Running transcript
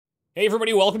Hey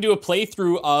everybody, welcome to a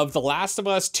playthrough of The Last of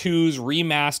Us 2's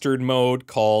remastered mode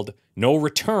called No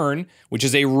Return, which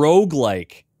is a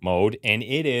roguelike mode, and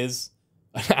it is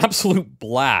an absolute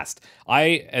blast.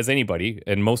 I, as anybody,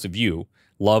 and most of you,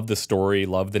 love the story,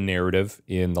 love the narrative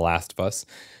in The Last of Us,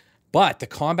 but the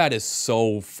combat is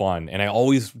so fun, and I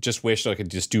always just wish I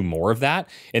could just do more of that.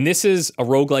 And this is a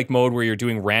roguelike mode where you're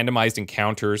doing randomized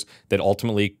encounters that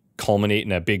ultimately culminate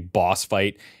in a big boss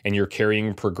fight, and you're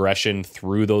carrying progression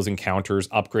through those encounters,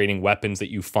 upgrading weapons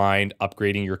that you find,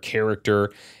 upgrading your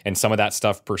character, and some of that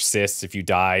stuff persists if you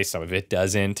die, some of it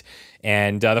doesn't.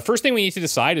 And the first thing we need to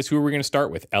decide is who are we going to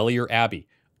start with, Ellie or Abby?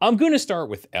 I'm going to start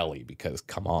with Ellie because,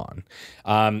 come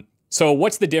on. So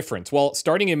what's the difference? Well,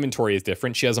 starting inventory is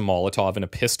different. She has a Molotov and a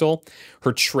pistol.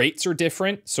 Her traits are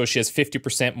different. So she has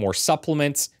 50% more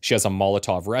supplements. She has a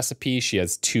Molotov recipe. She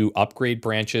has 2 upgrade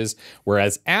branches.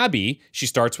 Whereas Abby, she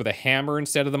starts with a hammer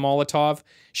instead of the Molotov.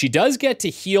 She does get to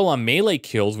heal on melee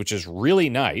kills, which is really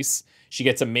nice. She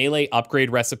gets a melee upgrade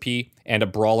recipe and a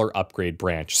brawler upgrade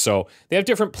branch. So they have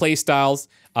different play styles.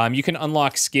 You can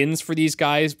unlock skins for these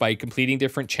guys by completing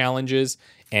different challenges,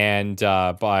 and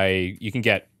you can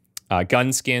get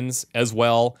gun skins as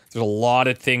well. There's a lot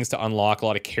of things to unlock, a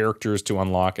lot of characters to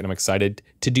unlock, and I'm excited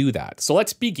to do that. So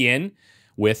let's begin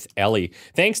with Ellie.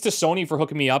 Thanks to Sony for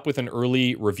hooking me up with an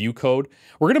early review code.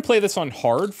 We're going to play this on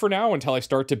hard for now until I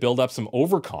start to build up some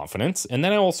overconfidence, and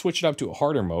then I will switch it up to a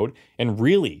harder mode and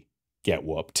really get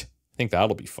whooped. I think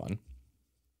that'll be fun.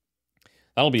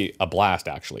 That'll be a blast,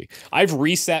 actually. I've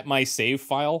reset my save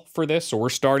file for this, so we're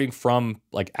starting from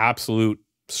like absolute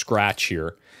scratch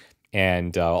here.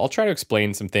 And I'll try to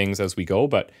explain some things as we go,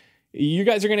 but you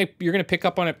guys you're gonna pick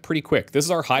up on it pretty quick. This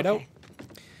is our hideout, okay.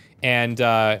 And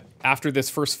after this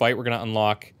first fight, we're gonna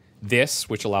unlock this,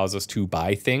 which allows us to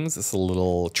buy things. This is a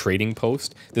little trading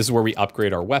post. This is where we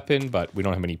upgrade our weapon, but we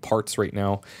don't have any parts right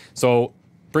now. So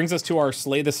brings us to our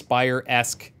Slay the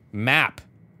Spire-esque map,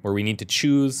 where we need to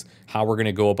choose how we're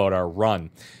gonna go about our run.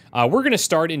 We're gonna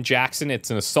start in Jackson.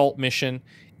 It's an assault mission,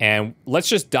 and let's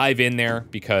just dive in there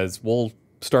because we'll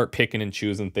start picking and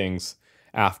choosing things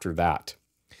after that.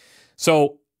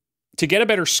 So to get a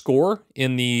better score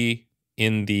in the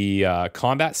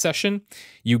combat session,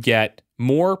 you get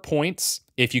more points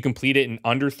if you complete it in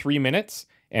under 3 minutes,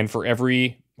 and for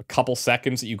every couple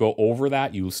seconds that you go over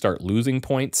that, you start losing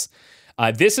points.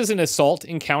 This is an assault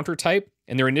encounter type,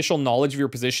 and their initial knowledge of your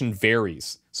position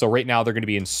varies. So right now they're going to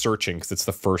be in searching because it's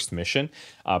the first mission.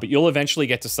 But you'll eventually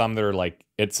get to some that are like,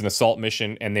 it's an assault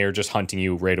mission and they're just hunting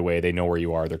you right away. They know where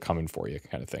you are. They're coming for you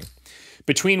kind of thing.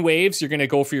 Between waves, you're going to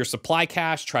go for your supply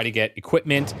cache, try to get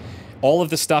equipment. All of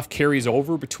the stuff carries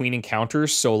over between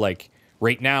encounters. So like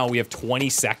right now we have 20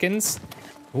 seconds.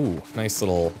 Ooh, nice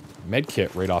little med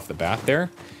kit right off the bat there.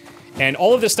 And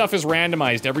all of this stuff is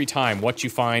randomized every time. What you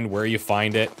find, where you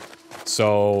find it.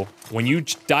 So when you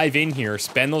dive in here,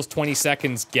 spend those 20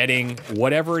 seconds getting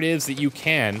whatever it is that you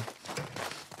can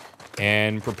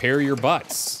and prepare your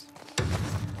butts.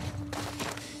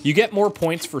 You get more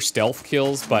points for stealth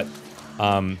kills, but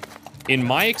in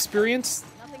my experience,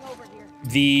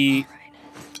 the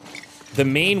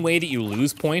main way that you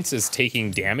lose points is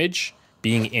taking damage,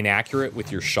 being inaccurate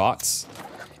with your shots,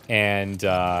 and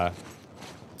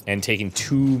taking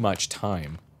too much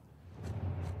time.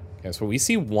 Okay, so we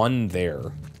see one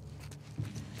there.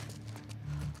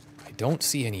 I don't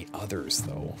see any others,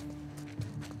 though.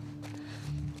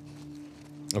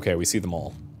 Okay, we see them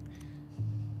all.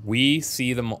 We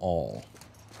see them all.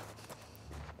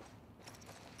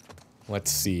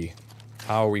 Let's see.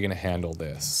 How are we gonna handle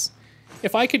this?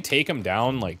 If I could take them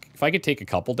down, like, if I could take a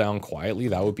couple down quietly,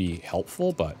 that would be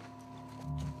helpful, but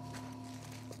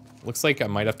looks like I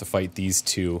might have to fight these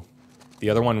two.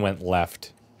 The other one went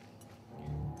left.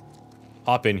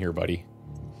 Hop in here, buddy.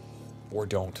 Or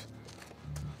don't.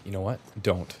 You know what?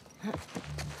 Don't.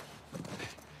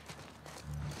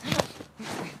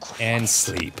 And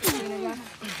sleep.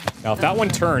 Now, if that one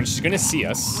turns, she's gonna see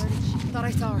us. Thought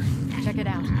I saw her. Check it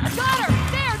out. I got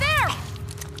her! There!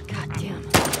 God damn.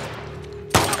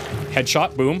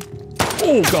 Headshot, boom.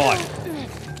 Oh, God.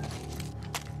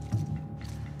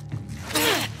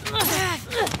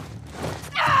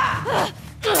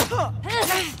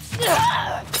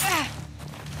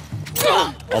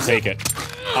 I'll take it.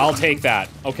 I'll take that.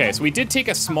 Okay, so we did take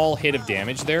a small hit of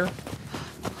damage there.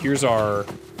 Here's our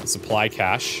supply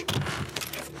cache.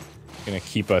 Gonna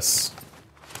keep us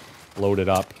loaded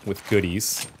up with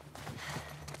goodies.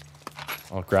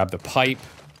 I'll grab the pipe.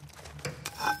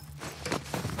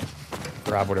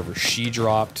 Grab whatever she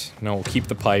dropped. No, we'll keep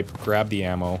the pipe. Grab the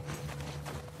ammo.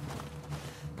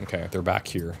 Okay, they're back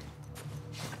here.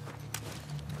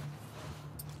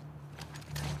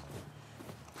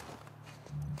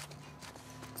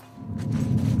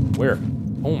 Where?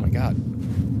 Oh my god.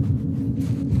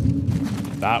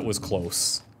 That was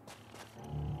close.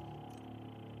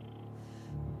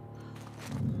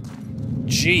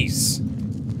 Jeez.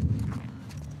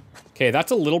 Okay,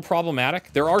 that's a little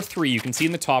problematic. There are 3. You can see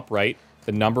in the top right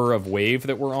the number of wave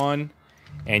that we're on,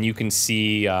 and you can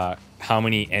see how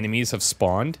many enemies have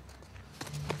spawned.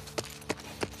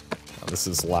 Now, this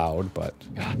is loud, but...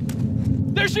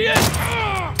 There she is!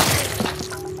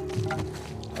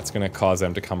 That's gonna cause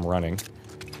them to come running.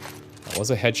 That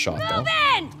was a headshot, though.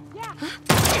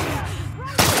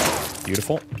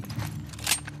 Beautiful.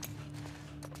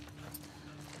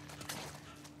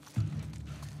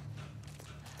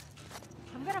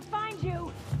 I'm gonna find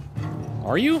you.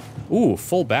 Are you? Ooh,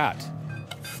 full bat.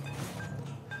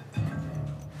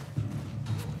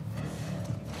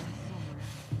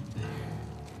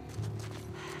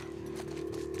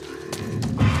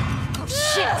 Oh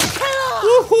shit!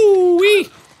 Woohoo-wee!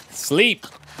 Sleep.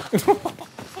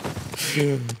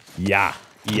 Yeah.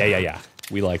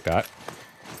 We like that.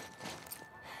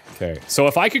 Okay, so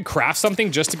if I could craft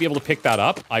something just to be able to pick that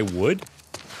up, I would.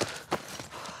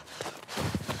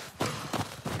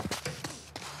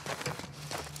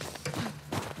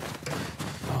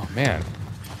 Oh, man.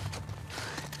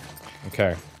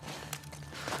 Okay.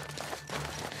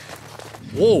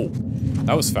 Whoa!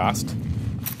 That was fast.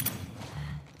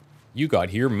 You got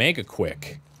here mega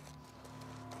quick.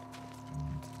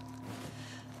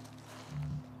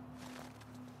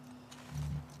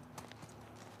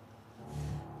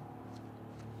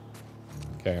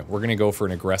 Okay, we're gonna go for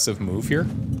an aggressive move here.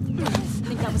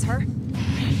 Think that was her?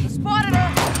 Spotted her!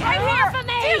 Right here! Off of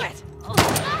me!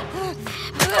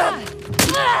 Damn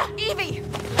it! Evie!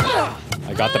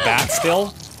 I got the bat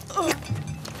still.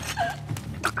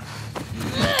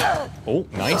 Oh,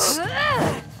 nice.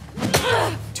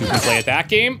 2 can play at that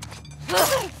game.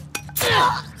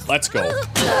 Let's go.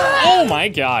 Oh my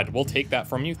god, we'll take that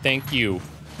from you. Thank you.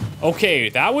 Okay,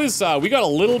 that was, we got a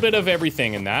little bit of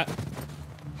everything in that.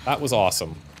 That was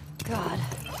awesome. God.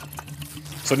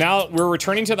 So now we're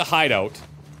returning to the hideout,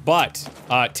 but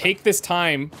take this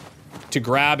time to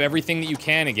grab everything that you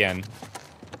can again.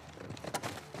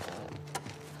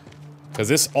 Because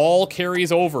this all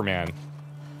carries over, man.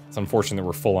 It's unfortunate that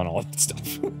we're full on all of this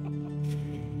stuff.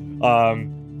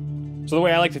 So the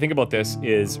way I like to think about this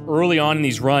is early on in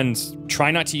these runs,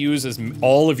 try not to use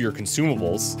all of your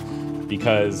consumables,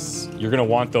 because you're gonna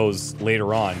want those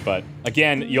later on. But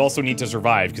again, you also need to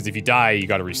survive, because if you die, you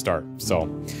gotta restart. So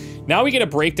now we get a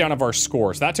breakdown of our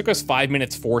score. So that took us 5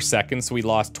 minutes, 4 seconds, so we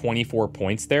lost 24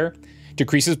 points there.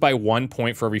 Decreases by 1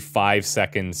 point for every 5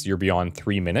 seconds you're beyond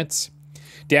 3 minutes.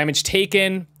 Damage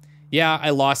taken, yeah,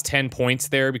 I lost 10 points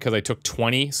there because I took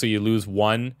 20, so you lose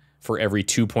 1 for every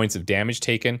 2 points of damage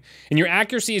taken. And your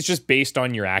accuracy is just based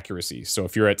on your accuracy. So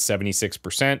if you're at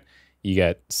 76%, you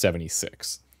get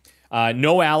 76.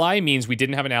 No ally means we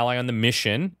didn't have an ally on the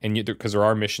mission, and because there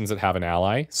are missions that have an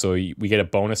ally, so we get a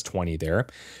bonus 20 there.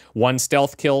 1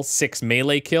 stealth kill, 6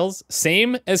 melee kills,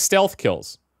 same as stealth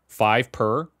kills. 5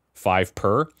 per, 5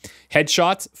 per.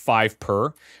 Headshots, 5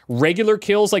 per. Regular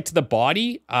kills, like to the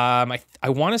body, I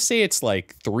want to say it's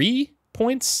like 3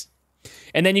 points.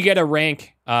 And then you get a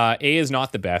rank. A is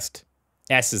not the best.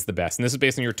 S is the best. And this is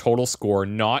based on your total score,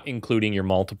 not including your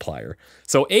multiplier.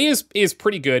 So A is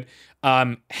pretty good.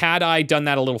 Had I done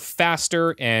that a little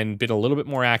faster and been a little bit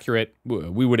more accurate,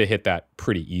 we would have hit that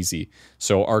pretty easy.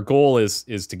 So our goal is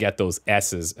to get those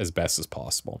S's as best as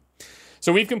possible.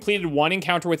 So we've completed 1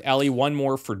 encounter with Ellie, 1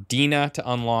 more for Dina to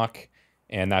unlock,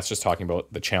 and that's just talking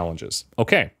about the challenges.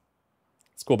 Okay,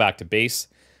 let's go back to base.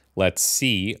 Let's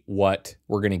see what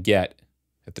we're gonna get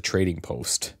at the trading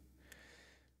post.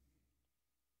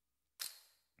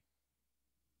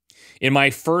 In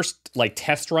my first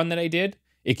test run that I did,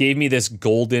 it gave me this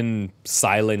golden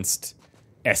silenced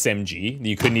SMG that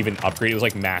you couldn't even upgrade. It was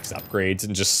like max upgrades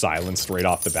and just silenced right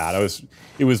off the bat.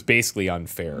 It was basically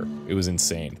unfair. It was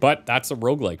insane. But that's a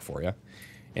roguelike for you,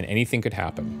 and anything could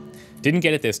happen. Didn't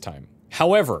get it this time.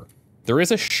 However, there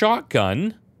is a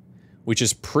shotgun, which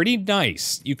is pretty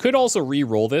nice. You could also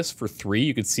re-roll this for 3.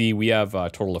 You could see we have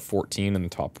a total of 14 in the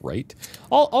top right.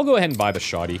 I'll go ahead and buy the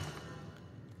shotty.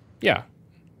 Yeah,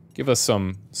 give us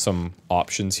some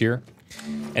options here.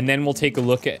 And then we'll take a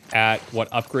look at what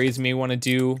upgrades we may want to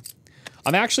do.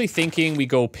 I'm actually thinking we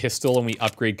go pistol and we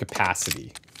upgrade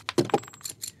capacity.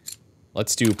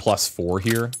 Let's do +4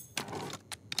 here.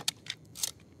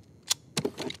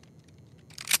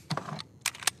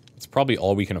 It's probably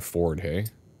all we can afford, hey?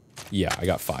 Yeah, I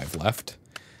got 5 left.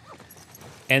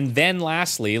 And then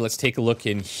lastly, let's take a look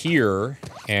in here,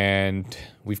 and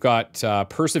we've got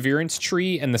Perseverance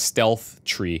tree and the Stealth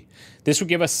tree. This would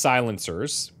give us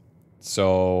silencers.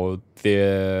 So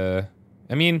I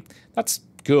mean, that's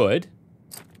good.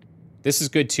 This is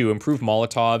good too. Improve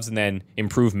Molotovs and then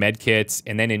improve medkits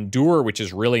and then endure, which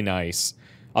is really nice.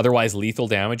 Otherwise, lethal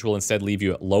damage will instead leave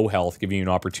you at low health, giving you an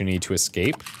opportunity to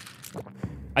escape.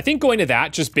 I think going to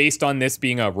that, just based on this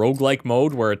being a roguelike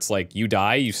mode where it's like you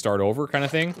die, you start over kind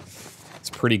of thing, it's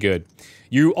pretty good.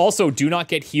 You also do not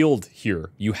get healed here.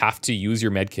 You have to use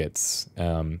your medkits.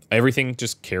 Everything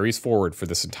just carries forward for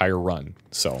this entire run.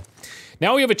 So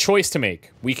now we have a choice to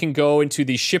make. We can go into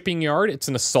the shipping yard. It's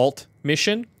an assault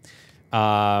mission.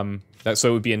 So it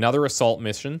would be another assault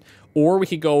mission. Or we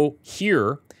could go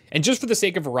here. And just for the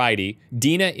sake of variety,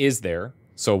 Dina is there.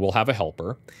 So we'll have a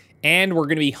helper. And we're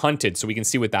going to be hunted. So we can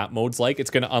see what that mode's like.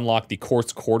 It's going to unlock the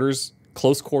close quarters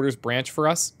branch for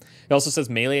us. It also says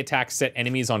melee attacks set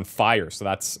enemies on fire, so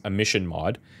that's a mission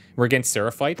mod. We're against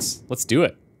Seraphites. Let's do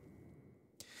it.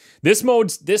 This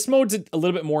mode's a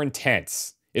little bit more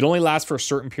intense. It only lasts for a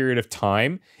certain period of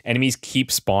time. Enemies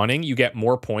keep spawning. You get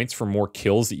more points for more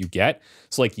kills that you get.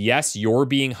 So like, yes, you're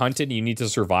being hunted and you need to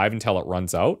survive until it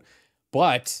runs out,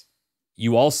 but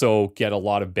you also get a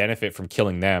lot of benefit from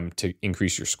killing them to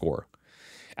increase your score.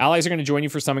 Allies are going to join you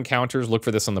for some encounters. Look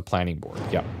for this on the planning board.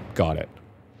 Yep, got it.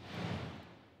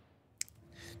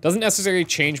 Doesn't necessarily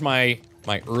change my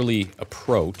early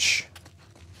approach.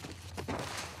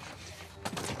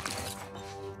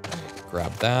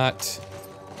 Grab that.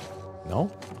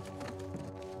 No?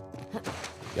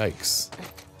 Yikes.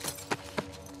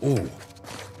 Ooh.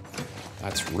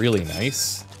 That's really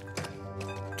nice.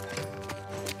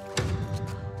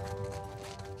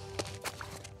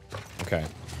 Okay.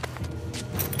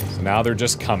 So now they're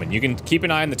just coming. You can keep an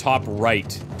eye on the top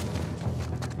right.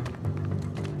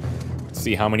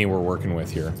 See how many we're working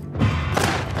with here.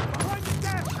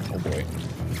 Oh boy.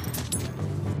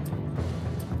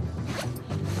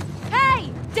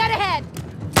 Hey! Dead ahead!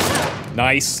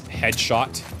 Nice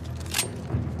headshot.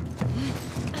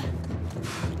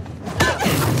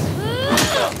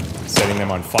 Setting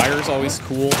them on fire is always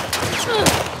cool.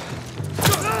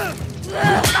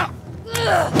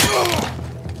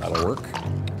 That'll work.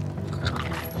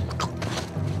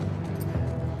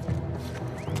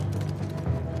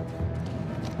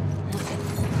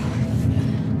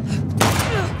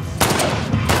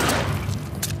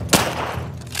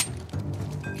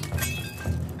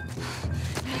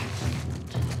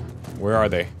 Where are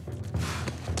they?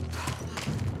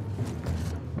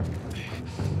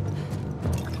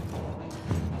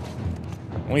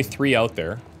 Only 3 out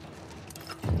there.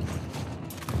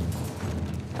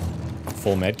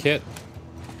 Full med kit.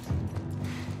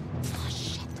 Oh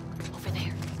shit! Over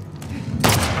there.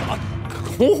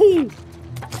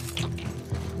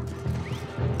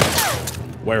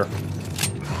 Where?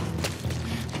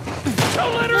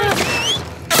 Don't let her in!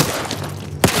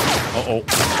 Uh-oh.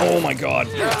 Oh my god.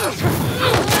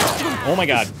 Oh my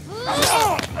god.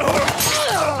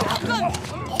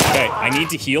 Okay, I need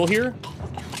to heal here.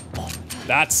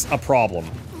 That's a problem.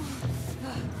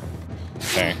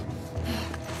 Okay.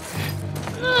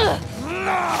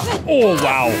 Oh,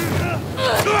 wow.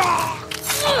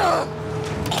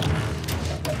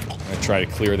 I'm gonna try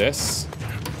to clear this.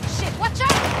 Shit! Watch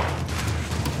out!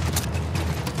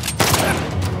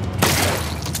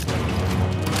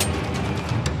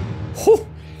 Whew.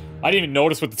 I didn't even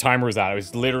notice what the timer was at. I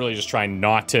was literally just trying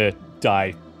not to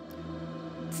die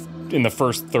in the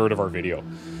first third of our video.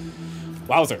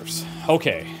 Wowzers.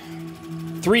 Okay.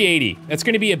 380. That's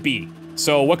going to be a B.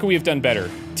 So what could we have done better?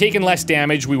 Taken less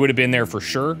damage, we would have been there for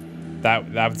sure.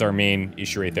 That was our main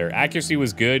issue right there. Accuracy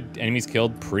was good. Enemies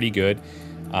killed, pretty good.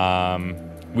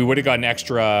 We would have got an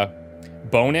extra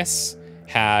bonus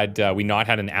had we not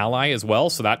had an ally as well.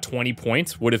 So that 20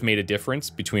 points would have made a difference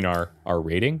between our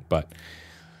rating. But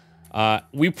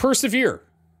we persevere.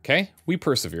 Okay? We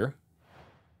persevere.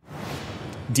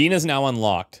 Dina's now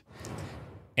unlocked.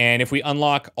 And if we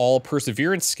unlock all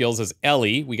perseverance skills as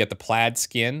Ellie, we get the plaid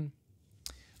skin.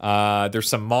 There's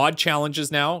some mod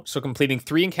challenges now. So completing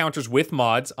 3 encounters with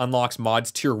mods unlocks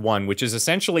mods tier 1, which is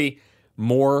essentially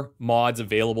more mods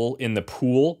available in the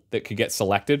pool that could get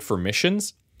selected for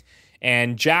missions.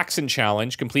 And Jackson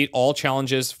challenge, complete all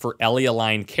challenges for Ellie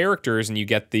aligned characters and you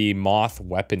get the moth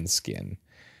weapon skin.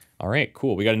 All right,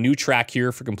 cool. We got a new track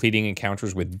here for completing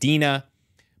encounters with Dina,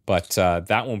 but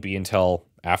that won't be until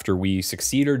after we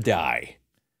succeed or die.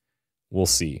 We'll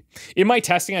see. In my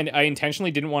testing, I intentionally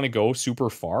didn't want to go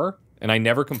super far, and I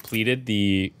never completed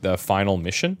the final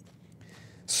mission.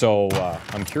 So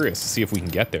I'm curious to see if we can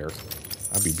get there.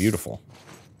 That'd be beautiful.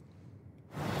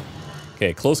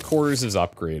 Okay, close quarters is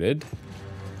upgraded.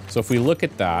 So if we look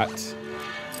at that,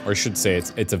 or I should say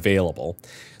it's available.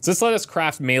 So this let us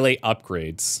craft melee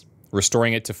upgrades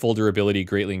Restoring it to full durability,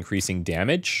 greatly increasing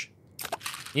damage.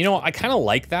 You know, I kind of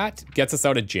like that. Gets us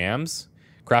out of jams.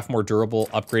 Craft more durable,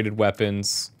 upgraded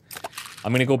weapons.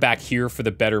 I'm gonna go back here for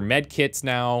the better med kits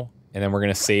now, and then we're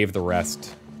gonna save the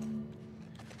rest.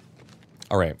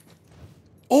 All right.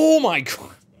 Oh my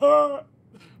god.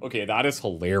 Okay, that is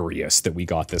hilarious that we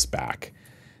got this back.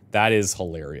 That is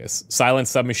hilarious. Silent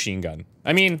submachine gun.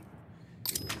 I mean,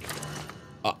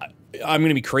 I'm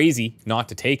gonna be crazy not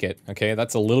to take it. Okay,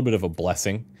 that's a little bit of a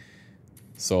blessing.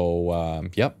 So,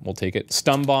 yep, we'll take it.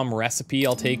 Stun bomb recipe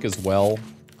I'll take as well.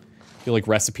 I feel like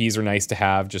recipes are nice to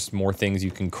have, just more things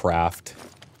you can craft.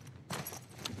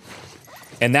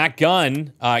 And that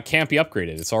gun can't be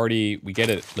upgraded. It's already, we get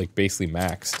it like basically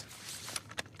maxed.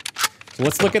 So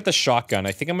let's look at the shotgun.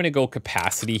 I think I'm gonna go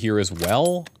capacity here as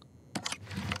well.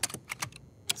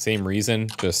 Same reason,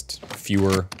 just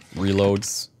fewer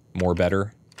reloads, more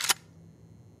better.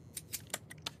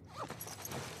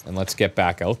 And let's get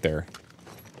back out there.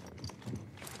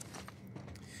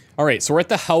 All right, so we're at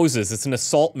the houses. It's an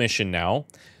assault mission now.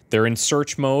 They're in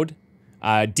search mode.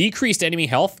 Decreased enemy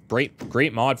health.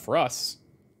 Great mod for us.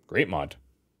 Great mod.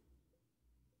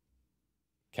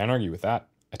 Can't argue with that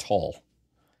at all.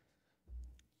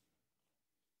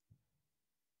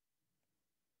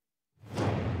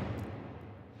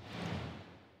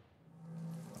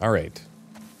 All right.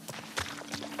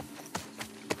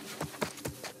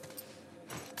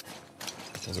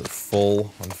 Those are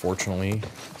full, unfortunately.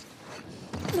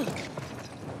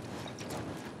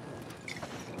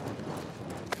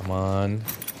 Come on.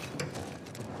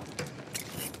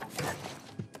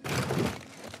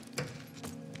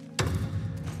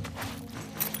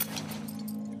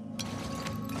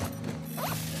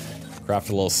 Craft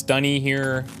a little stunny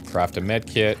here. Craft a med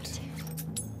kit.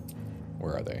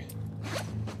 Where are they?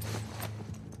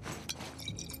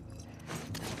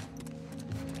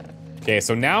 Okay,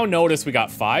 so now notice we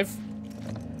got 5.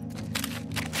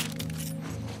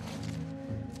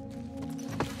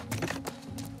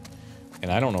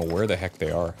 And I don't know where the heck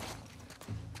they are.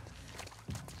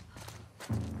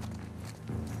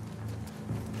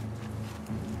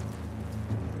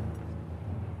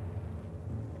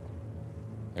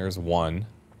 There's one.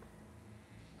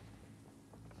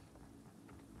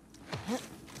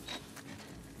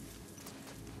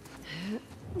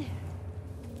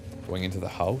 Going into the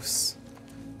house.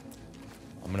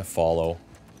 I'm gonna follow.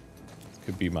 This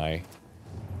could be my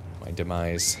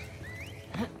demise.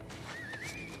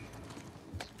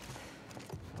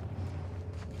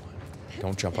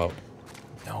 Don't jump out.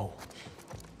 No.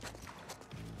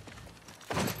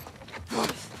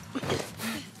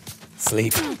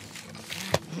 Sleep.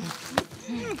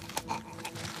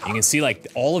 You can see, like,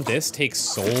 all of this takes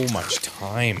so much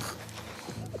time.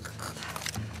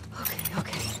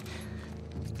 Okay.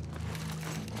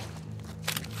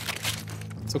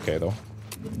 It's okay, though.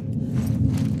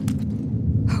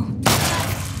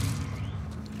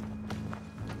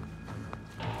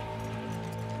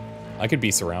 I could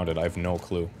be surrounded. I have no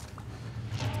clue.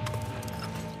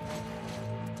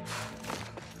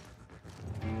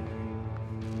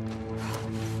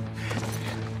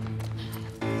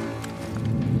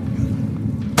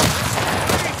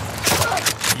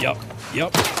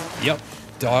 Yep.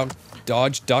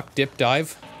 Dodge, duck, dip,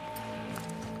 dive.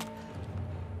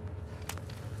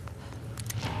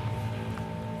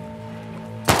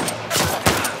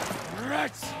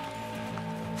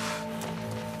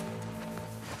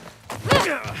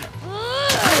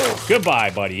 Goodbye,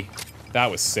 buddy. That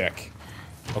was sick.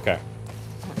 Okay.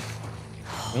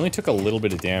 I only took a little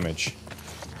bit of damage.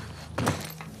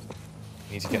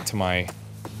 Need to get to my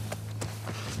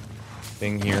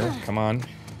thing here. Come on.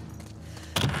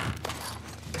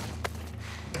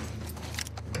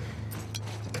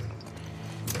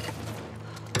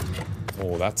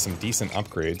 Oh, that's some decent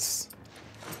upgrades.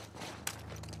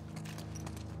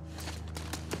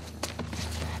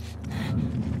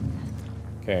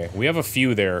 Okay, we have a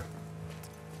few there.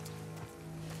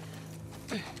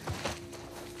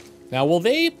 Now, will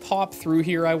they pop through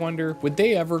here, I wonder? Would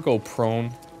they ever go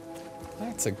prone?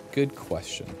 That's a good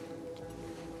question.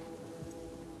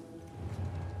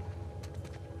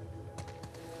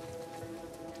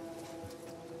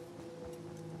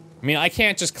 I mean, I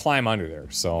can't just climb under there,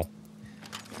 so...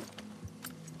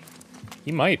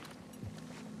 He might.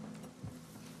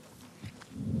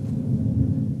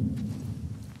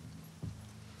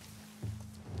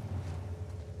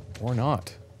 Or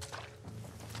not.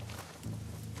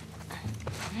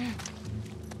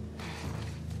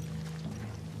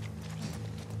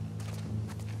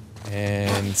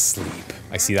 And sleep.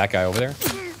 I see that guy over there.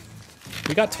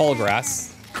 We got tall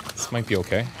grass. This might be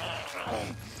okay.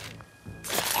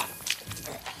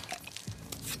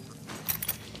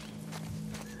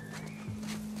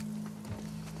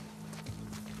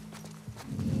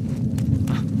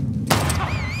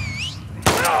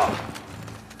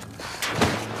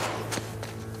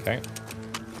 Okay.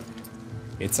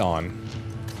 It's on.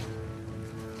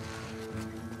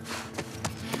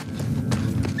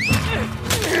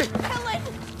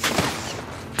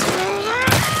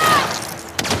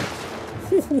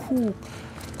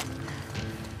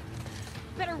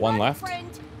 One left.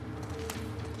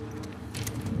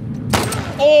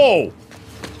 Oh!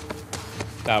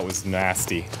 That was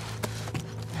nasty.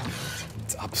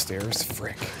 It's upstairs,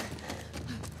 frick.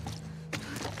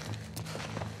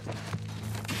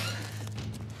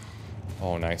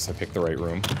 Oh, nice. I picked the right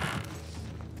room.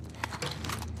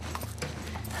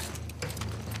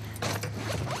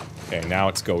 Okay, now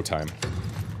it's go time.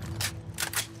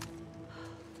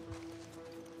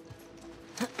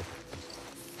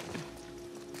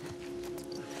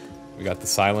 We got the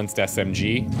silenced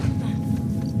SMG.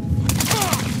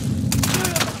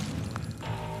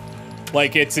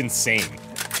 Like, it's insane.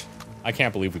 I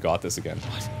can't believe we got this again.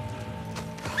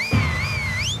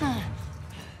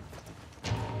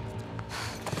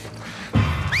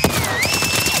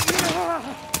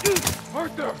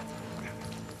 Arthur!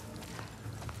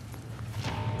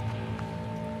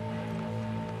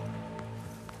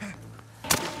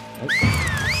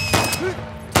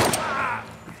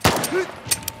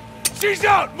 She's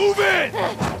out! Move in!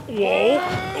 Whoa!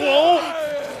 Whoa!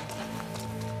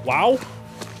 Wow.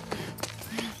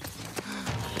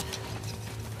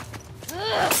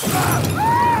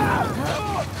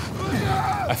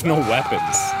 I have no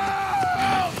weapons.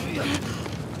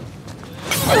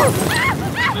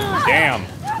 Damn.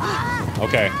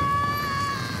 Okay.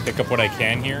 Pick up what I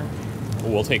can here. Oh,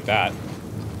 we'll take that.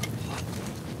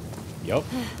 Yup.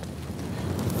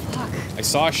 I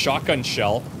saw a shotgun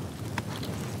shell.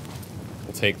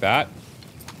 We'll take that.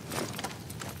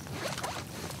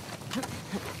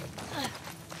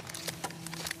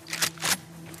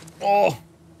 Oh.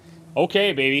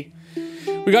 Okay, baby.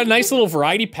 We got a nice little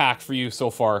variety pack for you so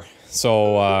far.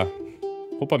 So,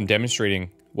 hope I'm demonstrating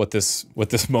what this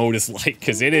mode is like,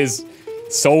 because it is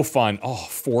so fun. Oh,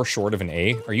 4 short of an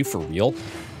A. Are you for real?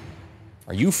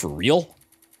 Are you for real?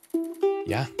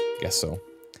 Yeah, guess so.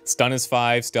 Stun is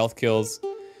 5, stealth kills,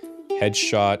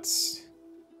 headshots.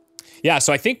 Yeah,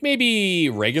 so I think maybe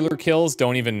regular kills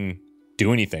don't even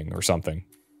do anything or something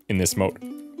in this mode.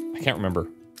 I can't remember.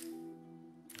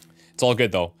 It's all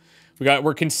good though.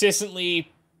 We're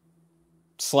consistently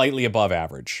slightly above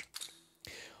average.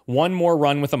 One more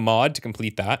run with a mod to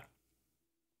complete that.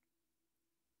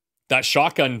 That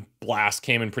shotgun blast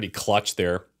came in pretty clutch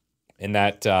there. In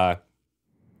that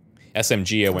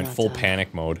SMG, I went full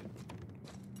panic mode.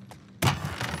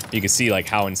 You can see like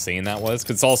how insane that was,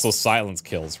 because it's also silence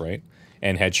kills, right?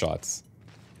 And headshots.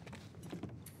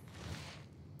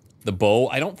 The bow,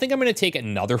 I don't think I'm going to take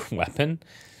another weapon.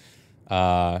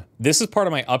 This is part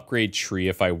of my upgrade tree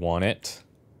if I want it.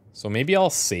 So maybe I'll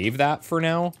save that for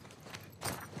now.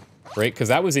 Right, because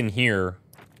that was in here.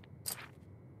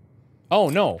 Oh,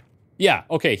 no. Yeah,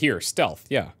 okay, here, stealth,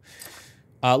 yeah.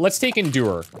 Let's take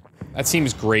Endure. That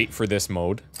seems great for this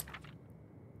mode.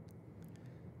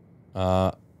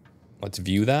 Let's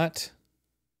view that.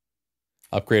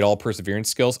 Upgrade all perseverance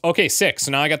skills. Okay, 6.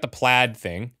 So now I got the plaid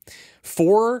thing.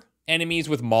 4 enemies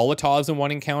with Molotovs in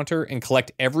one encounter and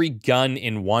collect every gun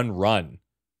in one run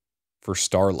for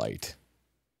Starlight.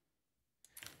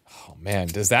 Oh man,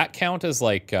 does that count as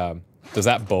like, does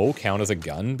that bow count as a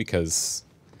gun? Because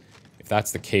if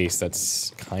that's the case,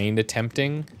 that's kind of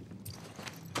tempting.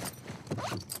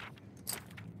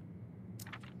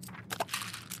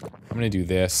 I'm gonna do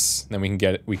this, then we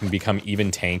can become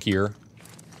even tankier.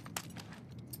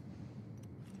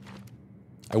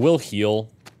 I will heal.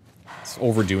 It's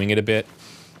overdoing it a bit.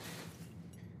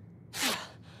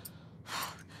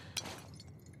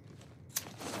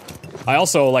 I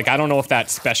also, like, I don't know if that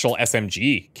special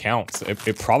SMG counts.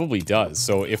 It probably does.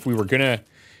 So if we were gonna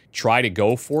try to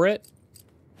go for it...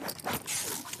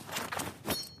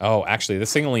 Oh, actually,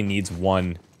 this thing only needs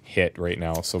 1 hit right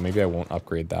now, so maybe I won't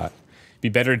upgrade that. Be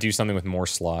better to do something with more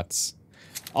slots.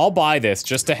 I'll buy this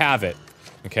just to have it,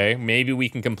 okay? Maybe we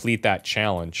can complete that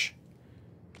challenge.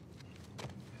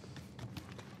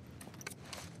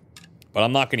 But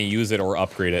I'm not going to use it or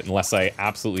upgrade it unless I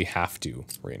absolutely have to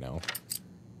right now.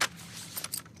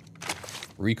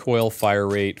 Recoil, fire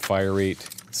rate,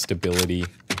 stability.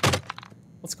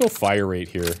 Let's go fire rate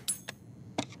here.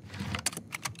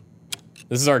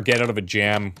 This is our get out of a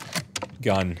jam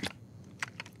gun.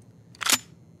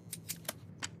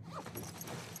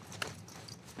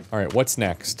 Alright, what's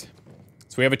next?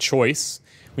 So we have a choice.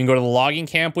 We can go to the logging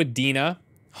camp with Dina,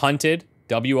 hunted,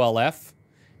 WLF,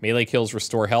 melee kills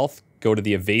restore health, go to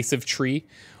the evasive tree,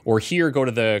 or here go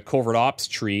to the covert ops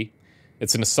tree.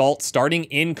 It's an assault starting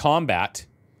in combat.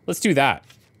 Let's do that.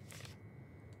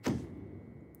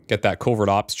 Get that covert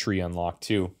ops tree unlocked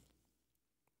too.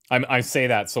 I say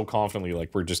that so confidently,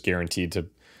 like we're just guaranteed to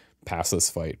pass this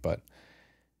fight, but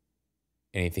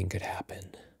anything could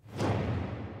happen.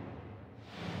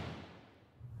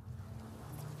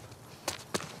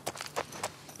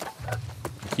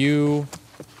 Thank you.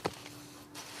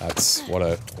 That's what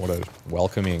a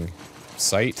welcoming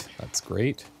sight. That's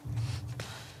great.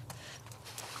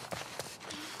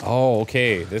 Oh,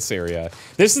 okay, this area.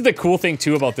 This is the cool thing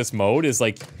too about this mode is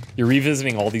like you're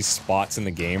revisiting all these spots in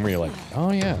the game where you're like,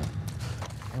 oh yeah,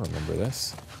 I remember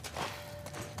this.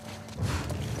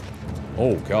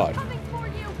 Oh god.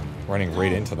 Running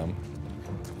right into them.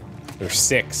 There's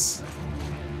 6.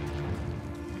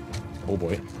 Oh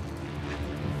boy.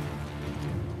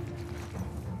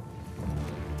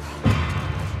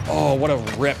 Oh, what a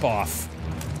rip-off.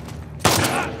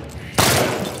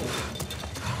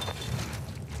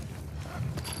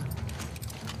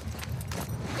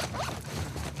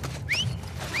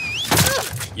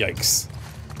 Yikes.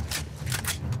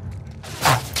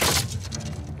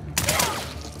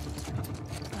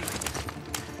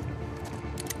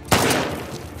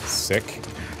 Sick.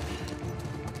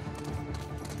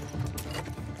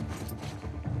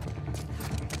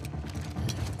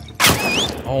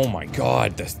 Oh my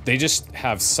god, they just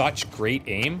have such great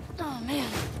aim. Oh man.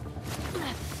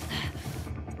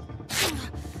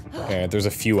 Okay, there's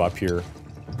a few up here.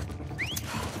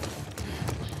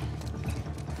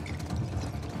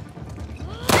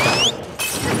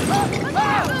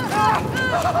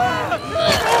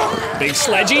 Big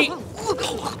sledgy.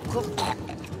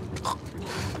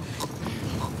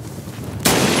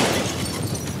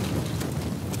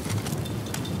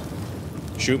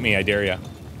 Shoot me, I dare ya.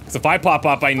 Because if I pop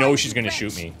up, I know she's gonna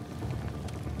shoot me.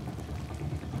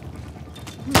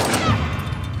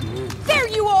 There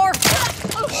you are.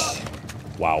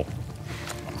 Wow.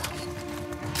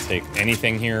 Take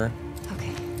anything here. Okay.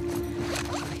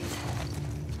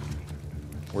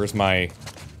 Where's my...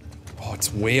 Oh,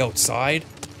 it's way outside?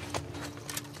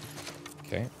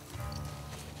 Okay.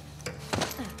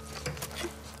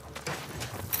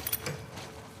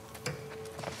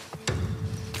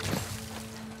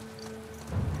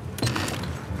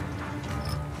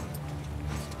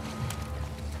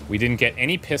 We didn't get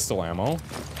any pistol ammo.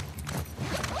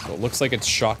 So it looks like it's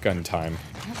shotgun time.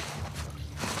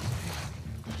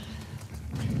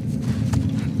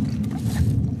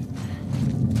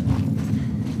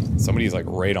 Somebody's like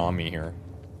right on me here.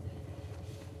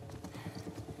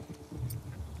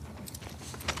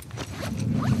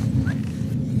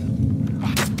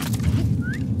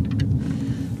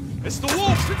 It's the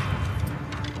wolf!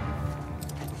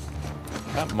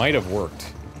 That might have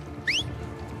worked.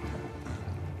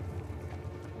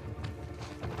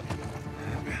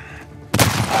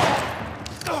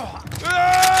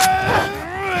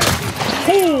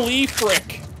 Holy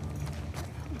frick!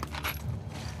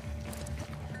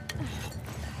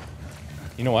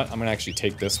 You know what? I'm gonna actually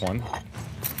take this one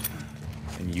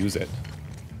and use it.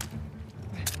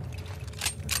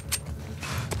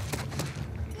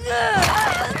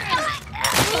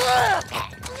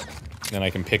 Then I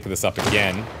can pick this up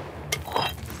again.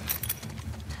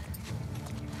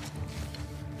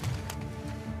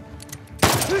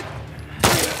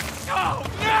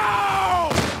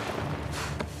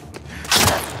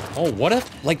 Oh, what a...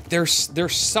 Like, they're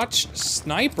such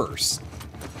snipers.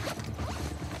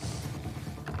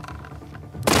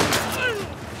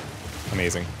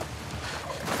 Amazing.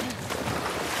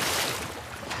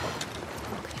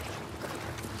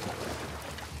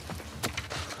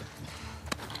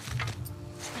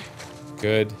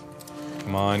 Good.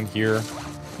 Come on, here.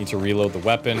 Need to reload the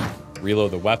weapon. Reload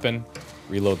the weapon.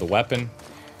 Reload the weapon.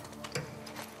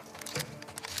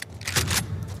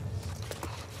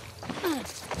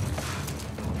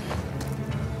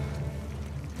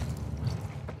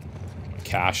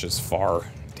 Cache is far.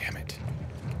 Damn it.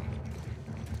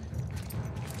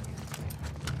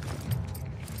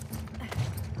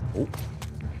 Oh.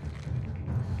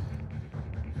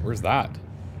 Where's that?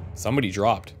 Somebody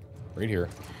dropped. Right here.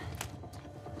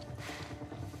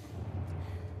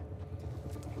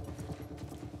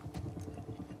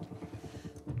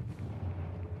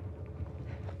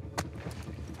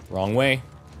 Wrong way.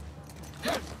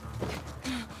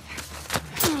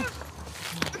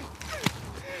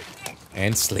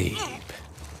 And sleep.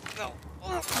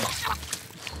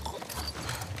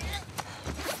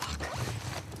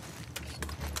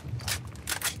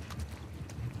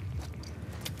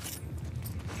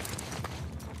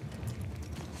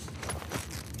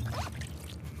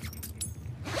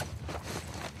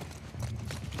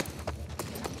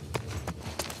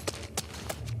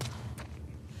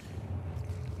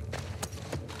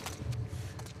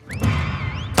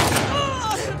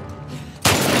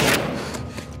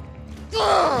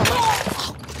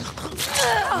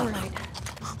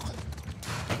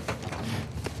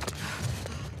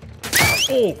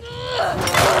 Oh!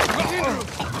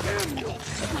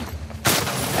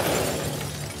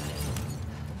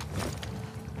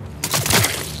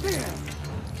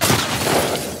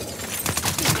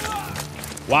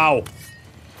 Wow.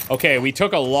 Okay, we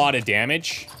took a lot of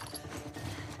damage.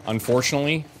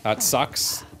 Unfortunately, that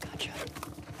sucks.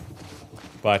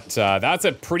 But that's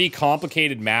a pretty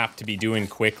complicated map to be doing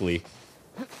quickly.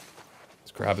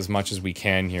 Let's grab as much as we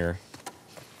can here.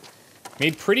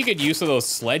 Made pretty good use of those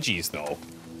sledgies, though.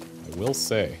 I will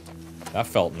say. That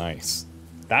felt nice.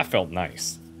 That felt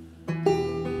nice.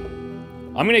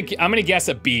 I'm gonna guess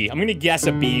a B. I'm gonna guess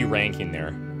a B ranking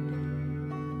there.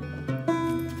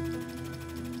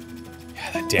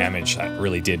 Yeah, that damage, that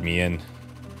really did me in.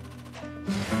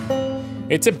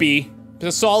 It's a B. It's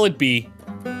a solid B.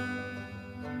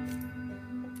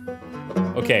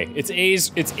 Okay, it's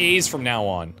A's from now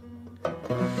on.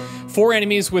 4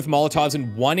 enemies with Molotovs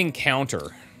in 1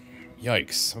 encounter.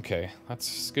 Yikes. Okay,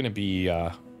 that's gonna be,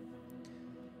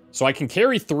 So I can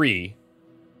carry 3.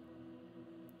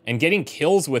 And getting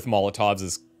kills with Molotovs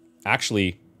is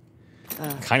actually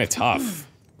kind of tough.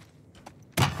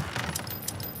 I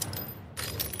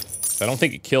don't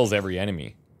think it kills every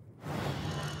enemy.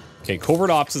 Okay, Covert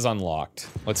Ops is unlocked.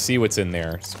 Let's see what's in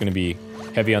there. It's gonna be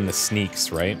heavy on the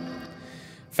sneaks, right?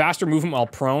 Faster movement while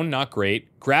prone, not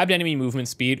great. Grabbed enemy movement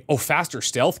speed. Oh, faster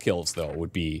stealth kills, though,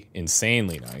 would be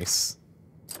insanely nice.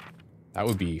 That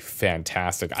would be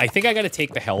fantastic. I think I gotta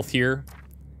take the health here.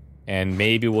 And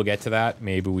maybe we'll get to that.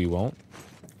 Maybe we won't.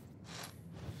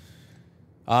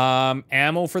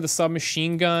 Ammo for the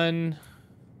submachine gun.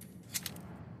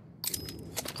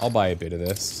 I'll buy a bit of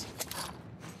this.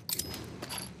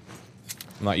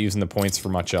 I'm not using the points for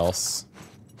much else.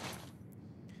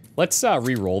 Let's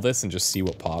re-roll this and just see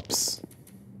what pops.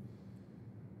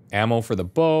 Ammo for the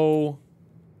bow.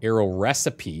 Arrow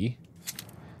recipe.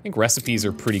 I think recipes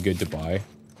are pretty good to buy.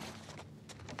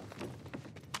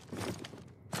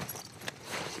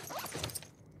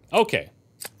 Okay.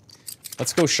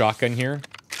 Let's go shotgun here.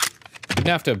 Didn't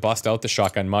have to bust out the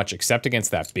shotgun much, except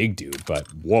against that big dude, but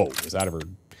whoa, was that ever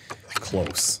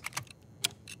close.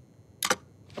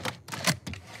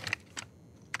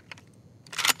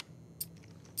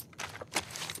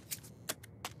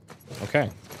 Okay.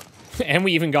 And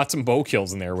we even got some bow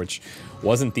kills in there, which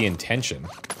wasn't the intention.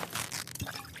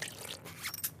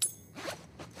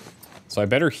 So I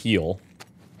better heal.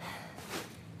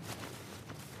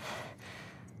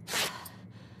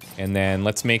 And then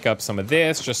let's make up some of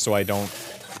this, just so I don't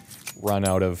run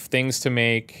out of things to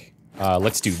make.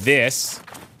 Let's do this.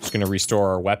 Just gonna restore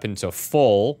our weapon to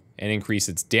full and increase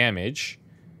its damage.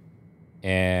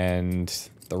 And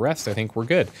the rest, I think we're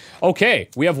good. Okay,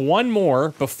 we have one more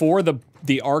before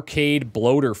the arcade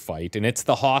bloater fight, and it's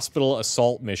the hospital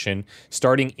assault mission,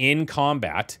 starting in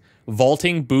combat,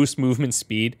 vaulting, boost movement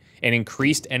speed, and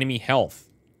increased enemy health.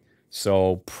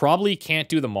 So probably can't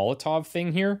do the Molotov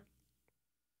thing here.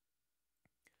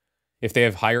 If they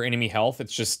have higher enemy health,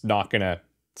 it's just not gonna,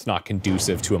 it's not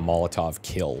conducive to a Molotov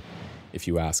kill, if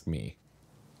you ask me.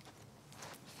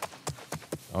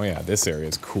 Oh yeah, this area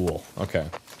is cool. Okay.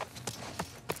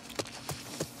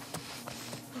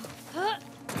 Grab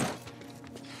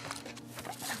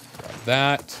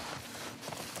that.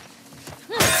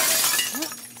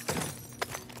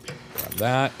 Grab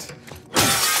that.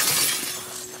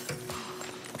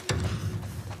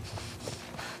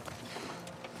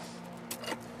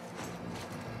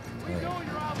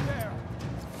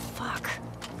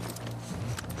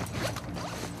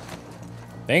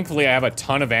 Thankfully, I have a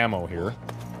ton of ammo here.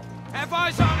 Have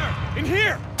eyes on her! In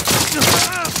here!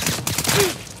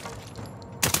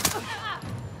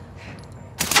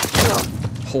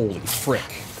 Holy frick.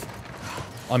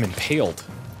 I'm impaled.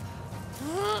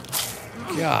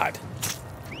 God.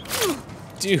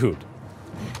 Dude.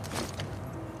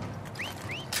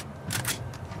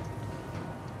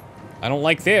 I don't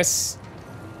like this.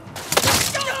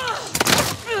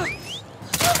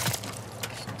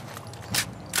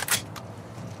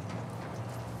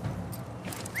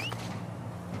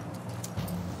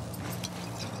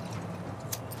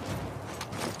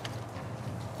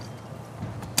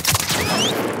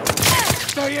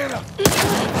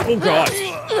 Oh god.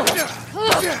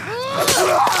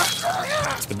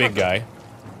 It's the big guy.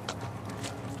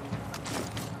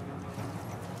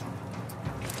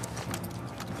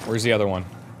 Where's the other one?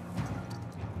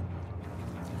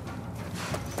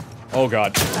 Oh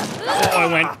god. Oh,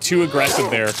 I went too aggressive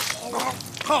there.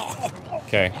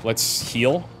 Okay, let's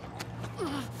heal.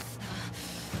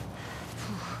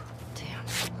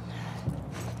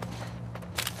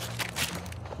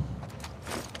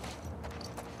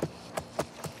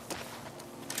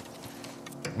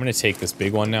 I'm gonna take this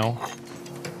big one now.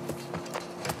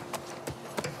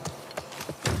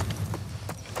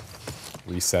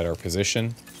 Reset our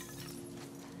position.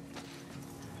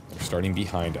 They're starting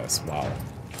behind us. Wow.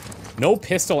 No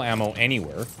pistol ammo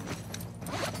anywhere.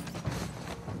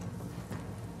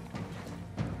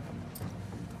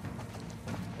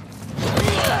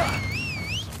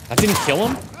 That didn't kill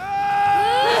him?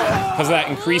 Because of that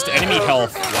increased enemy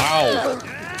health. Wow.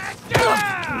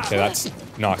 Okay, that's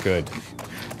not good.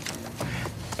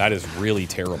 That is really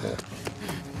terrible.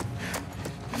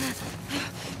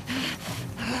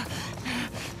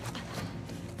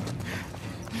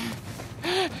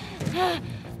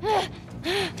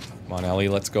 Come on, Ellie,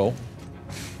 let's go.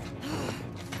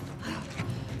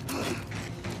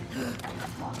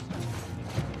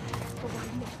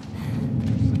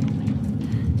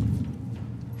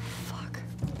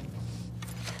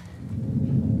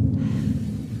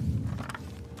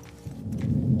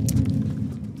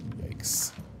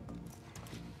 Yikes.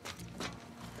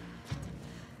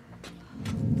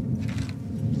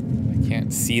 I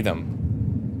can't see them.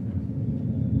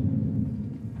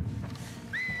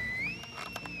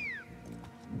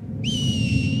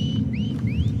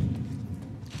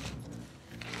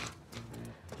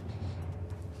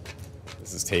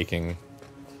 This is taking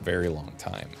a very long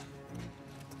time.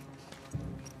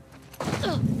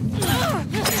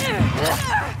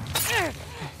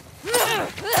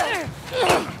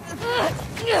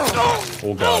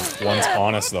 Oh god, one's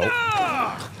on us though.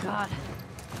 God.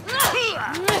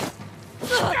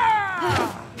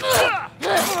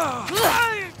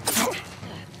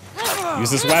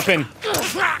 Use this weapon.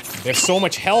 They have so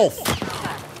much health.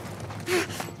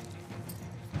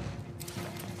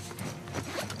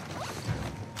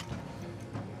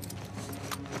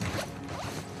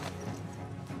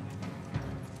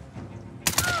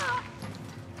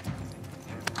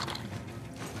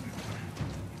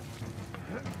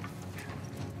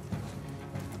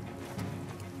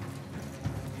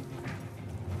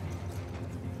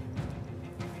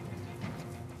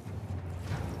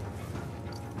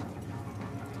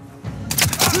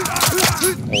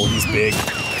 Oh, he's big.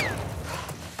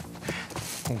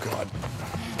 Oh god.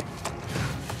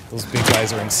 Those big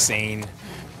guys are insane.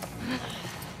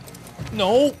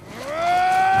 No!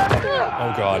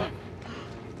 Oh god.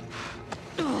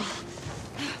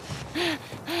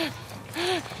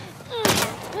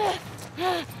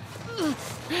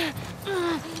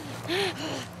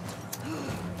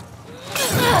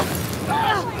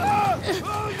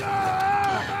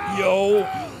 Yo!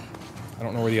 I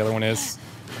don't know where the other one is.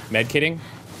 Medkitting?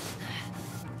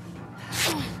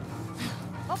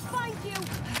 I'll find you.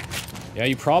 Yeah,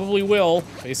 you probably will,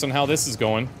 based on how this is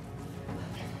going.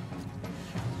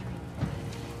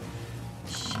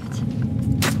 Shit.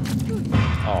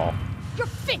 Oh. You're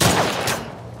finished.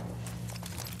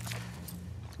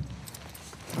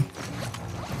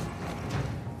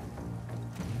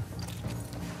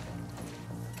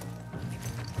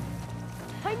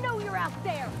 I know you're out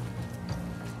there.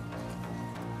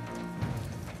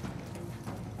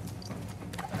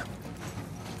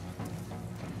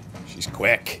 She's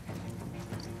quick.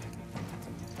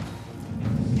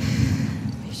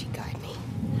 May she guide me.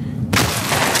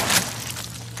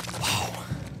 Wow.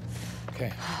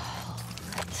 Okay.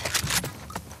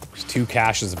 There's 2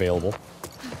 caches available.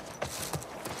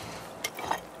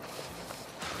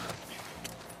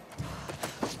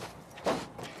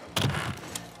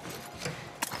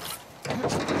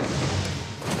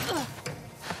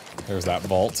 There's that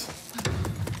vault.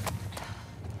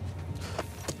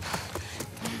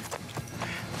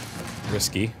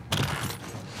 Risky.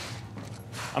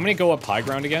 I'm gonna go up high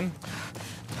ground again.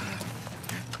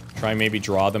 Try and maybe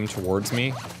draw them towards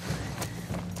me.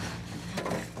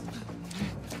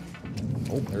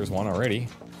 Oh, there's one already.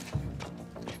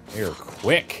 They're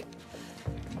quick.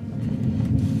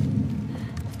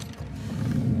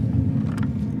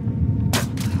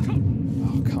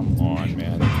 Oh, come on,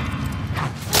 man.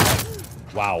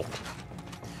 Wow.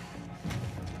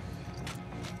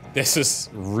 This is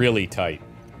really tight.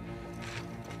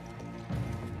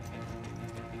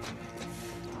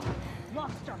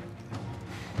 Lost her.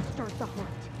 Start the hunt.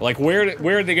 Like,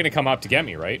 where are they gonna come up to get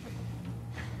me, right?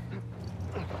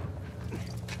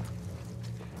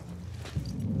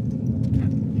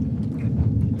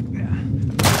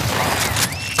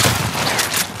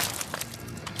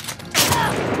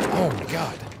 Oh my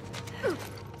god.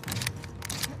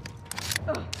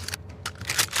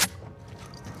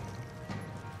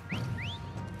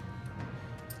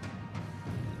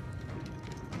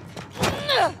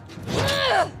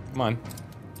 Come on.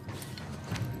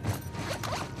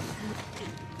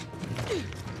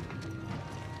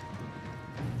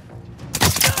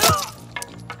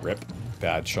 Rip.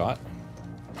 Bad shot.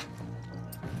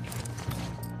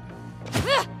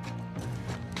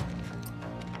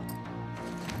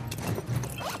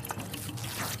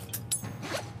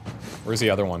 Where's the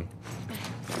other one?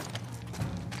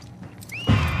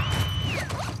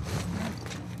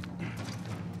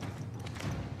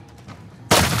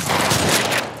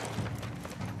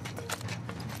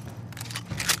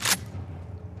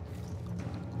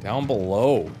 Down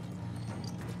below.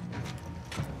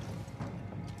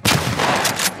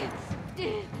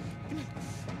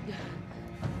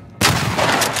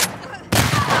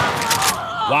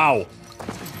 Wow.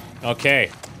 Okay.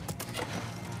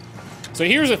 So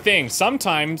here's the thing.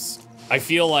 Sometimes I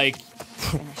feel like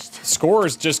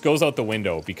scores just goes out the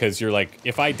window because you're like,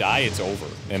 if I die, it's over.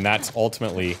 And that's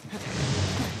ultimately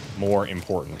more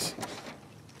important.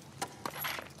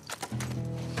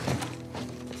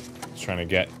 Just trying to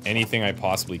get anything I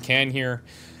possibly can here.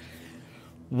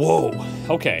 Whoa.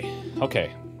 Okay.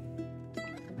 Okay.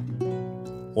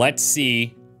 Let's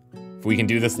see if we can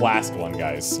do this last one,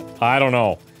 guys. I don't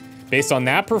know. Based on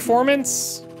that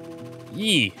performance,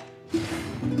 yee.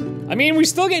 I mean, we're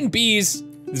still getting B's.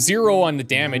 0 on the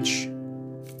damage.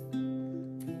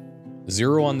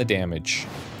 0 on the damage.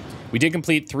 We did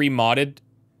complete 3 modded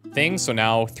things, so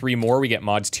now 3 more. We get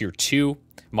mods tier 2.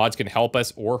 Mods can help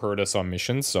us or hurt us on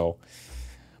missions, so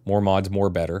more mods, more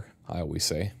better, I always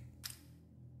say.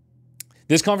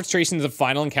 This confrontation is the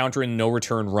final encounter in No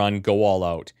Return Run, Go All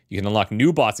Out. You can unlock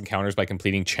new boss encounters by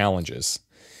completing challenges.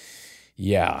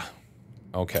 Yeah.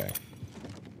 Okay.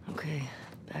 Okay,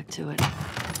 back to it.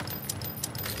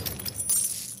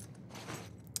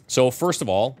 So first of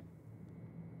all,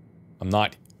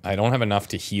 I don't have enough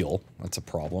to heal. That's a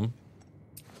problem.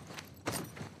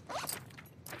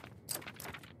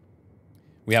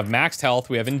 We have maxed health,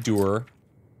 we have endure.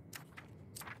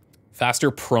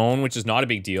 Faster prone, which is not a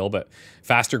big deal, but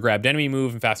faster grabbed enemy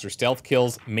move and faster stealth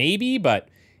kills, maybe, but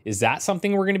is that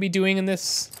something we're gonna be doing in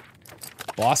this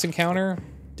boss encounter?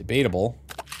 Debatable.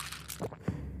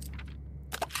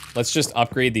 Let's just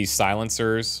upgrade these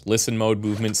silencers. Listen mode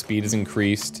movement speed is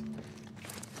increased.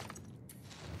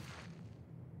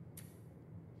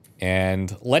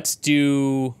 And let's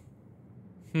do...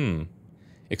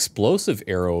 explosive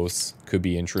arrows could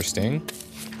be interesting.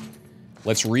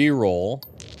 Let's re-roll.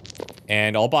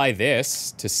 And I'll buy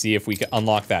this to see if we can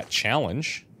unlock that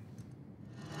challenge.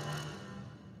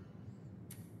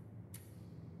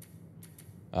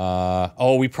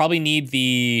 Oh, we probably need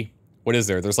the... What is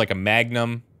there? There's like a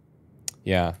magnum.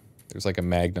 Yeah, there's like a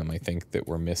magnum, I think, that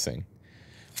we're missing.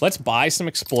 Let's buy some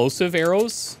explosive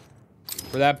arrows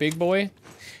for that big boy.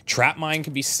 Trap mine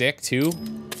could be sick, too.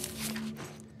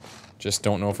 Just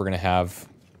don't know if we're gonna have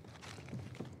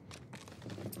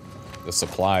the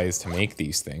supplies to make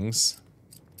these things.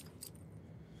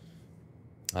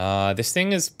 This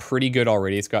thing is pretty good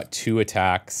already. It's got 2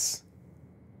 attacks.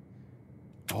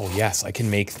 Oh, yes, I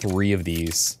can make 3 of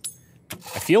these.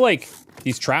 I feel like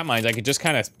these trap mines, I could just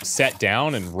kind of set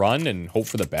down and run and hope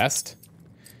for the best.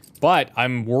 But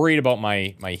I'm worried about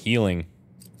my healing.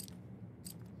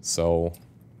 So,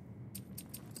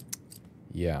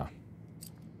 yeah.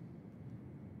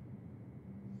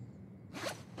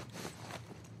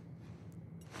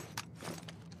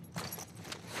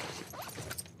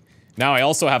 Now I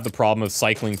also have the problem of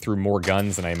cycling through more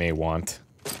guns than I may want.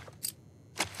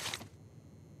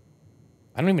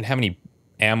 I don't even have any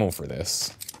ammo for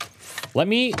this. Let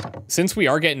me, since we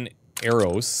are getting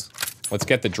arrows, let's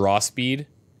get the draw speed.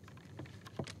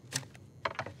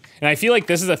 And I feel like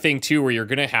this is a thing too where you're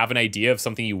gonna have an idea of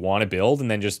something you want to build and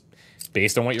then just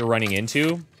based on what you're running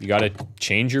into, you gotta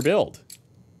change your build.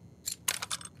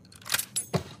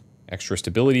 Extra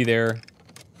stability there.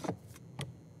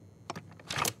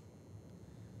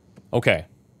 Okay.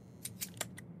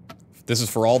 This is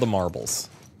for all the marbles.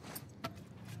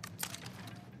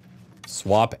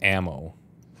 Swap ammo.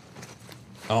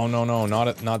 Oh, no, no,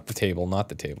 not the table, not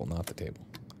the table, not the table.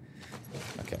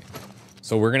 Okay.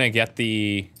 So we're gonna get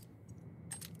the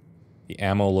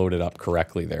ammo loaded up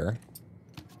correctly there.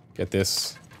 Get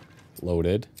this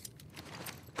loaded.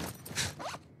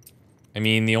 I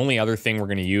mean, the only other thing we're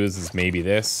gonna use is maybe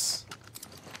this.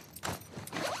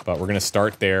 But we're gonna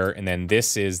start there, and then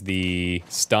this is the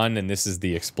stun, and this is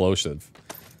the explosive.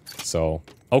 So,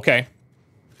 okay.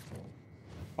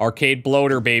 Arcade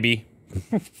bloater, baby.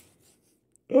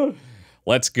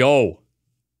 Let's go.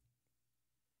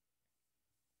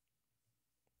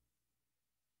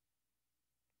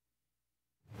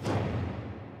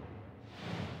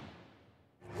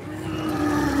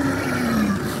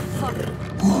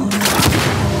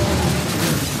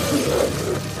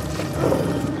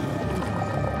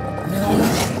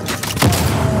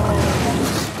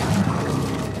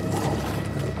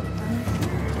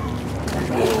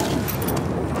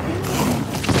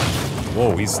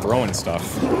 Whoa, he's throwing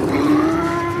stuff.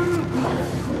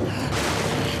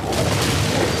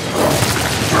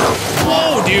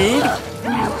 dude.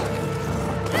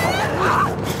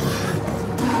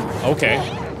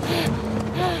 Okay.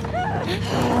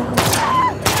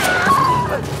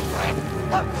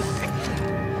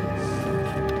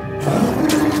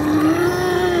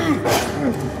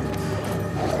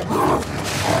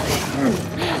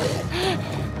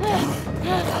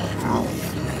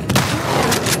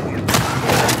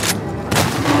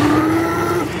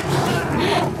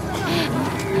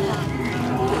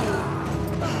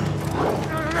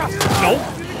 Nope.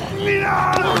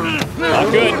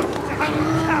 Not good.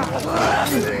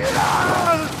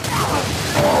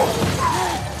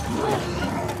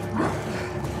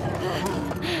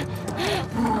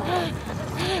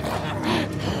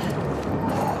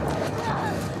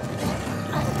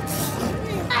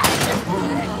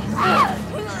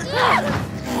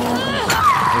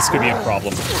 This could be a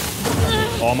problem.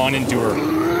 Oh, I'm on endure.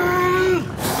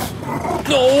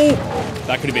 No!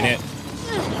 That could have been it.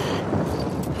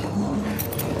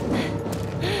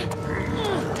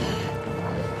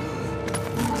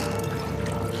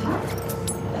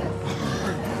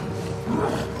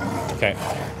 Okay,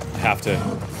 I have to.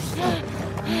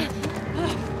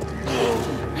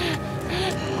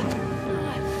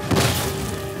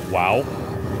 Wow.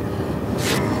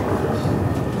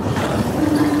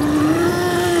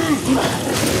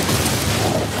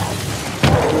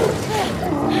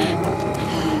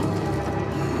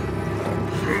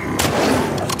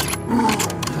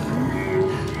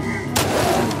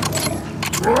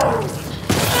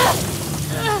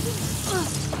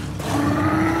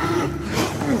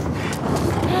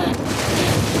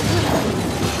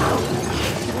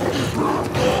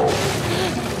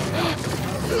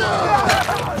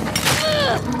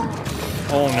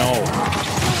 Oh no.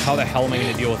 How the hell am I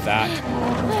going to deal with that?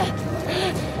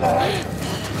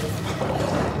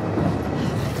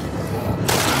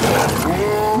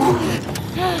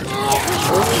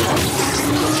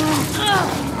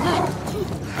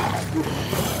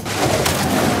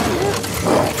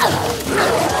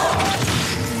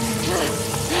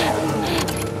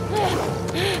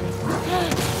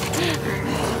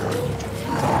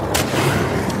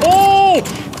 Oh!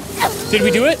 Did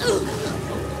we do it?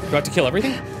 Do I have to kill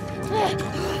everything?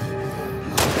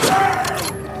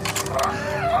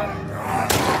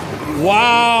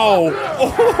 Wow!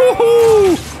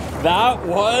 Oh, that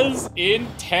was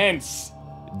intense.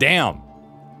 Damn.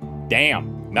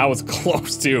 Damn. That was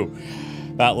close too.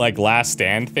 That like last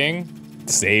stand thing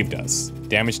saved us.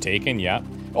 Damage taken, yeah.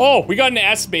 Oh, we got an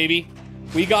S, baby.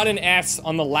 We got an S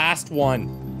on the last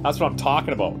one. That's what I'm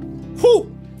talking about. Whew!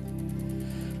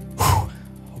 Whew.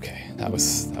 Okay, that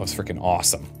was freaking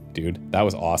awesome, dude. That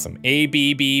was awesome. A,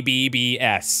 B, B, B, B,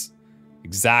 S.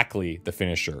 Exactly the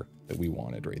finisher that we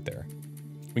wanted right there.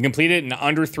 We completed it in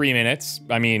under 3 minutes.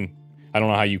 I mean, I don't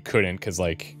know how you couldn't, because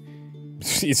like,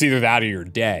 it's either that or you're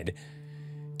dead.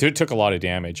 It took a lot of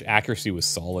damage. Accuracy was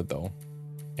solid though.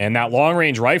 And that long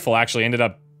range rifle actually ended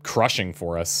up crushing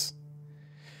for us.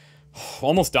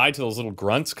 Almost died to those little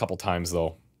grunts a couple times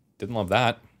though. Didn't love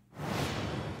that.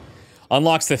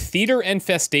 Unlocks the Theater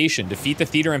Infestation. Defeat the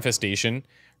Theater Infestation.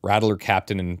 Rattler,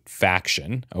 Captain, and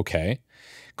Faction. Okay.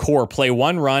 Core, play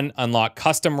 1 run, unlock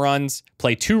custom runs.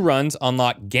 Play 2 runs,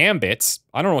 unlock gambits.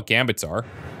 I don't know what gambits are.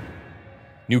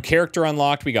 New character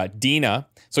unlocked. We got Dina.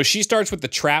 So she starts with the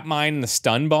trap mine and the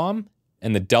stun bomb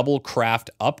and the double craft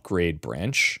upgrade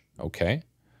branch. Okay.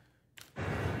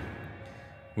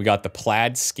 We got the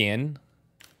plaid skin.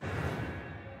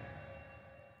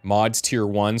 Mods tier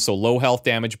 1, so low health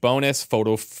damage bonus,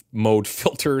 photo mode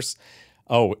filters.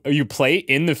 Oh, you play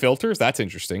in the filters? That's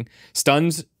interesting.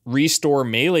 Stuns restore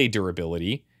melee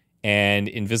durability and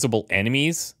invisible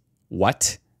enemies.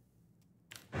 What?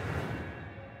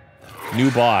 New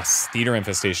boss, Theater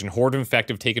Infestation. Horde of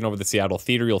Infective taken over the Seattle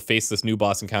Theater. You'll face this new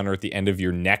boss encounter at the end of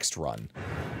your next run.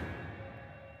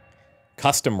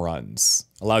 Custom runs.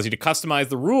 Allows you to customize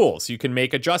the rules. You can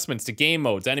make adjustments to game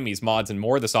modes, enemies, mods, and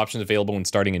more. This option is available when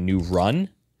starting a new run.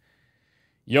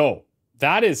 Yo,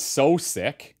 that is so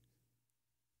sick.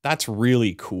 That's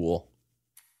really cool.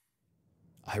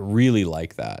 I really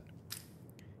like that.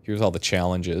 Here's all the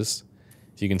challenges.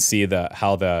 So you can see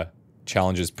how the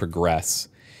challenges progress.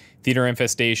 Theater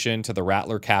Infestation, to the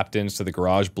Rattler Captains, to the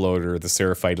Garage Bloater, the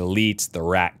Seraphite Elites, the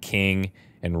Rat King,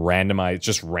 and randomized,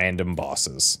 just random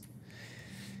bosses.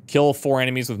 Kill 4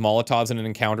 enemies with Molotovs in an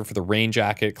encounter for the Rain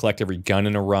Jacket. Collect every gun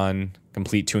in a run.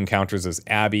 Complete 2 encounters as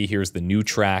Abby. Here's the new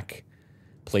track.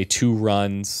 Play 2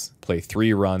 runs. Play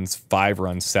 3 runs. 5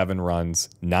 runs. 7 runs.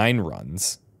 9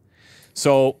 runs.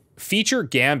 So, feature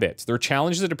gambits. They're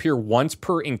challenges that appear once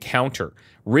per encounter.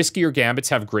 Riskier gambits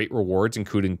have great rewards,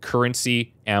 including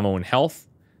currency, ammo, and health.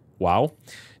 Wow.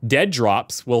 Dead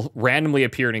drops will randomly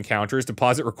appear in encounters.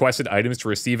 Deposit requested items to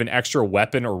receive an extra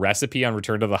weapon or recipe on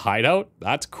return to the hideout.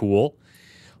 That's cool.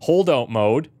 Holdout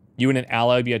mode. You and an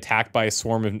ally will be attacked by a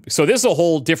swarm of... So this is a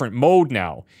whole different mode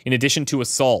now, in addition to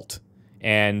assault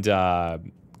and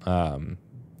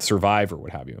survive or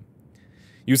what have you.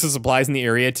 Use the supplies in the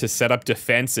area to set up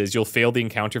defenses. You'll fail the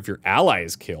encounter if your ally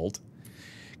is killed.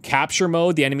 Capture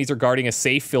mode. The enemies are guarding a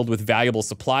safe filled with valuable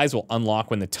supplies will unlock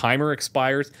when the timer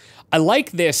expires. I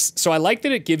like this. So I like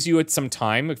that it gives you some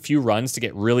time, a few runs to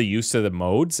get really used to the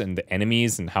modes and the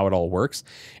enemies and how it all works.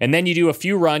 And then you do a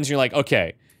few runs and you're like,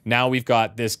 okay, now we've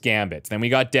got this gambit. Then we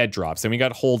got dead drops. Then we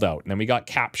got holdout. And then we got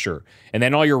capture. And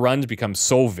then all your runs become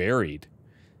so varied.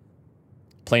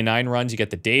 Play 9 runs, you get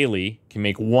the daily. You can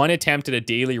make 1 attempt at a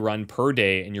daily run per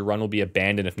day, and your run will be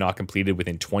abandoned if not completed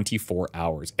within 24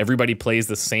 hours. Everybody plays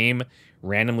the same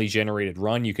randomly generated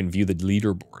run. You can view the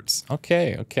leaderboards.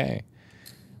 Okay, okay.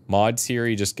 Mods here,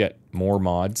 you just get more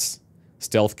mods.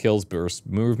 Stealth kills, burst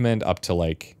movement, up to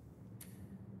like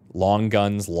long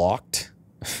guns locked.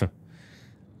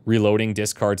 Reloading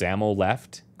discards ammo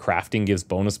left. Crafting gives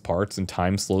bonus parts, and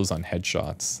time slows on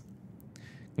headshots.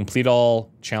 Complete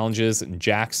all challenges in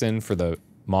Jackson for the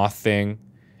moth thing.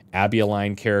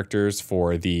 Abialine characters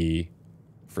for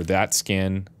that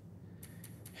skin.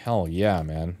 Hell yeah,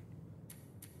 man.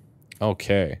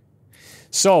 Okay.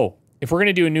 So, if we're going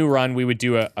to do a new run, we would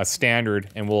do a standard,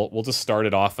 and we'll just start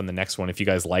it off on the next one. If you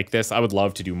guys like this, I would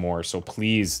love to do more. So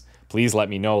please let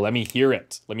me know. Let me hear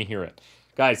it. Let me hear it.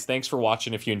 Guys, thanks for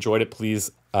watching. If you enjoyed it,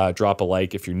 please drop a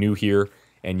like. If you're new here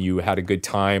and you had a good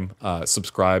time,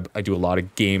 subscribe. I do a lot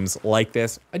of games like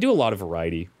this. I do a lot of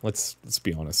variety. Let's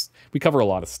be honest. We cover a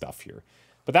lot of stuff here.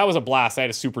 But that was a blast. I had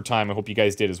a super time. I hope you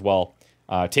guys did as well.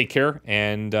 Take care,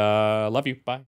 and love you. Bye.